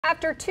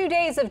After 2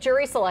 days of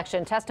jury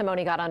selection,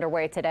 testimony got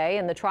underway today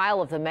in the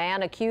trial of the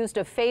man accused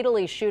of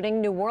fatally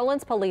shooting New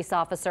Orleans police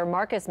officer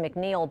Marcus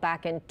McNeil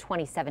back in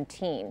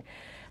 2017.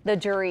 The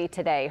jury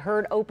today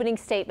heard opening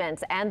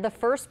statements, and the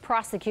first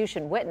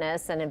prosecution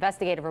witness, and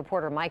investigative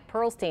reporter Mike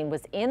Perlstein,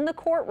 was in the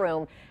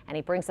courtroom, and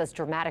he brings us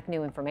dramatic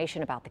new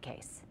information about the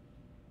case.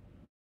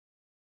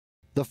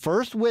 The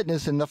first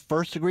witness in the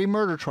first-degree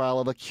murder trial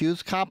of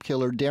accused cop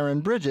killer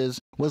DarrenBridges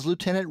was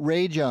Lieutenant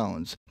Ray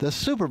Jones, the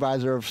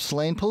supervisor of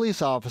slain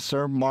police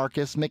officer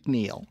Marcus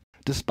McNeil.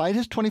 Despite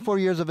his 24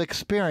 years of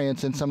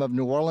experience in some of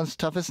New Orleans'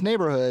 toughest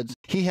neighborhoods,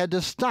 he had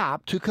to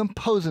stop to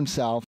compose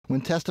himself when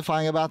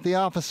testifying about the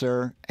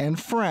officer and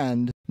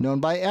friend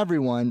known by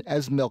everyone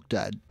as Milk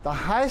Dud. The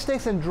high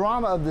stakes and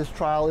drama of this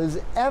trial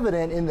is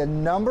evident in the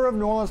number of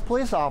New Orleans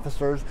police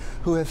officers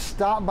who have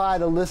stopped by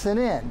to listen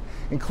in,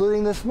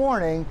 including this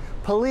morning,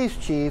 Police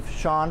Chief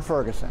Sean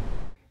Ferguson.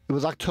 It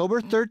was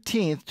October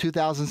 13,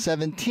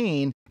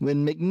 2017,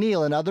 when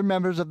McNeil and other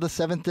members of the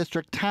 7th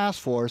District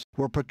Task Force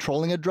were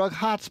patrolling a drug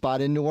hotspot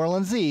in New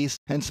Orleans East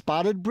and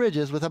spotted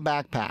Bridges with a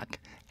backpack,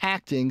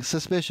 acting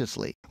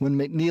suspiciously. When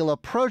McNeil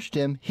approached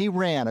him, he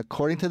ran,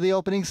 according to the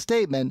opening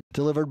statement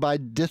delivered by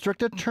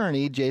District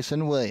Attorney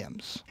Jason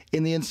Williams.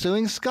 In the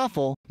ensuing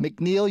scuffle,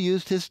 McNeil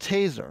used his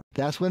taser.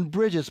 That's when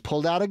Bridges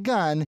pulled out a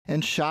gun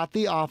and shot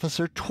the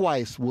officer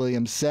twice,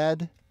 Williams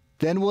said.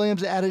 Then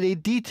Williams added a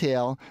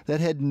detail that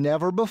had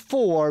never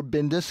before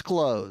been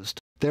disclosed.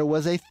 There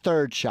was a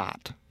third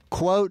shot.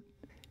 Quote,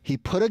 "He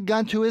put a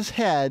gun to his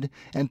head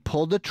and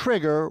pulled the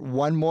trigger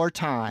one more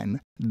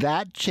time.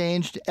 That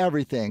changed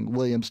everything,"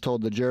 Williams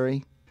told the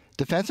jury.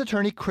 Defense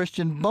attorney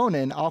Christian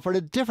Bonin offered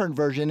a different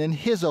version in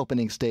his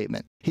opening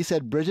statement. He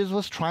said Bridges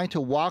was trying to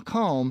walk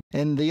home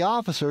and the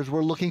officers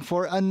were looking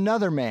for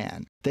another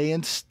man. They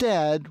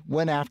instead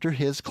went after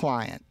his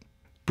client.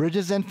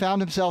 Bridges then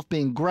found himself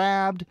being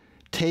grabbed,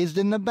 tased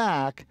in the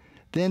back,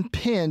 then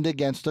pinned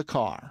against a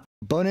car.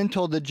 Bonin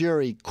told the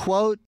jury,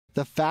 quote,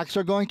 "The facts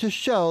are going to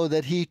show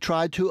that he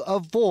tried to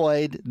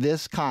avoid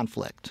this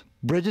conflict."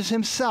 Bridges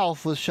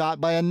himself was shot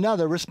by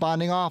another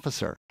responding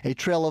officer. A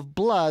trail of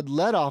blood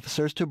led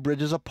officers to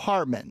Bridges'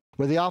 apartment,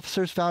 where the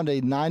officers found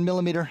a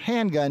 9mm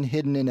handgun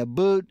hidden in a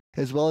boot,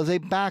 as well as a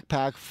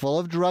backpack full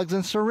of drugs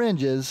and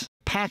syringes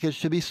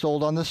packaged to be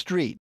sold on the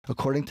street,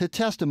 according to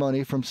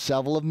testimony from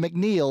several of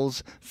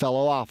McNeil's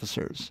fellow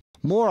officers.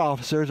 More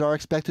officers are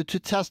expected to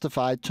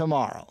testify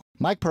tomorrow.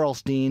 Mike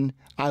Perlstein,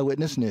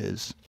 Eyewitness News.